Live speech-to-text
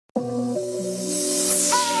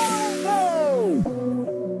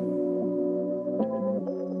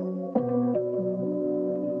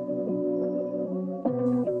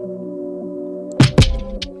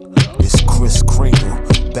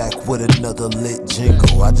with another lit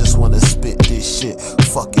jingle. I just wanna spit this shit,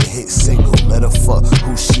 fuck it, hit single. Let her fuck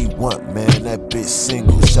who she want, man, that bitch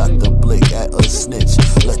single. Shot the blick at a snitch,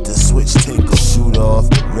 let the switch tingle. Shoot off,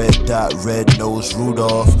 red dot, red nose,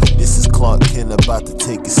 Rudolph. This is Clark Kent about to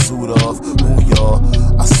take his suit off. Who y'all?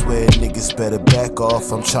 I swear niggas better back off.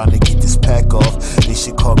 I'm trying to get this pack off. They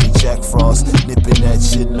should call me Jack Frost. Nipping at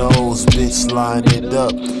your nose, bitch, line it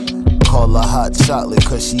up. Call her hot chocolate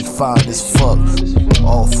cause she fine as fuck.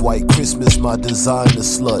 Off-white Christmas, my designer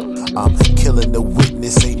slut. I'm killing the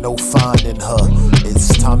witness, ain't no finding her.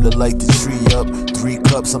 It's time to light the tree up. 3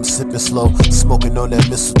 cups, I'm sipping slow. Smoking on that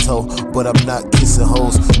mistletoe, but I'm not kissing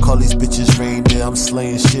hoes. Call these bitches reindeer, I'm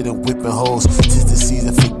slaying shit and whipping hoes. 'Tis the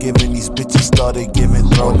season for giving, these bitches started giving.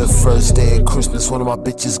 On the first day of Christmas, one of my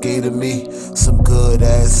bitches gave to me some good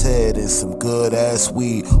ass head and some good ass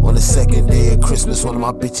weed. On the second day of Christmas, one of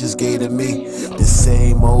my bitches gave to me the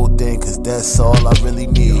same old thing, cause that's all I really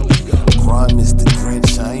need. Crime is the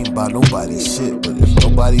Grinch, I ain't buy nobody shit, but if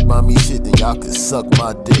nobody buy me shit, then y'all can suck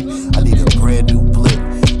my dick. I need a brand new blick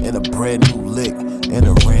and a brand new lick and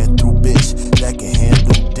a ran through bitch that can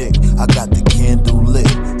handle dick. I got the candle lit,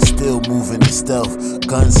 still moving in stealth,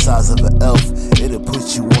 gun size of an elf. It'll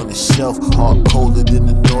put you on the shelf, heart colder than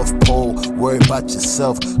the North Pole. Worry about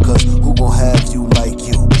yourself, cause who gon' have you like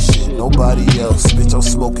you? Shit, nobody else. Bitch, I'm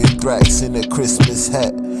smoking Thrax in a Christmas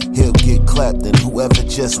hat. He'll get clapped and whoever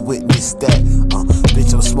just witnessed that.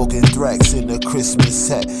 Bitch, I'm smoking Thrax in a Christmas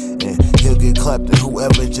hat, and he'll get clapped and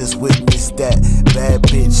whoever just witnessed that. Bad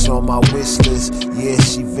bitch on my wish list, yeah,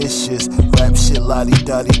 she vicious. Rap shit, lottie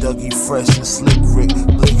dottie, Dougie Fresh and Slick Rick.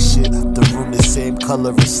 Blick shit, the room the same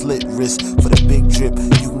color as slit wrist. For the big drip,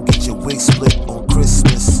 you can get your wig split on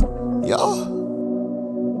Christmas. Y'all.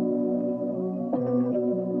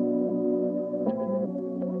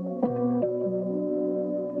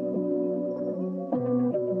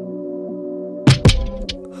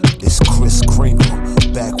 It's Kris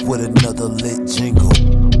Kringle, back with another lit jingle.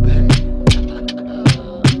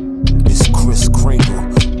 It's Kris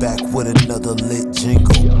Kringle, back with another lit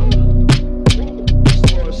jingle.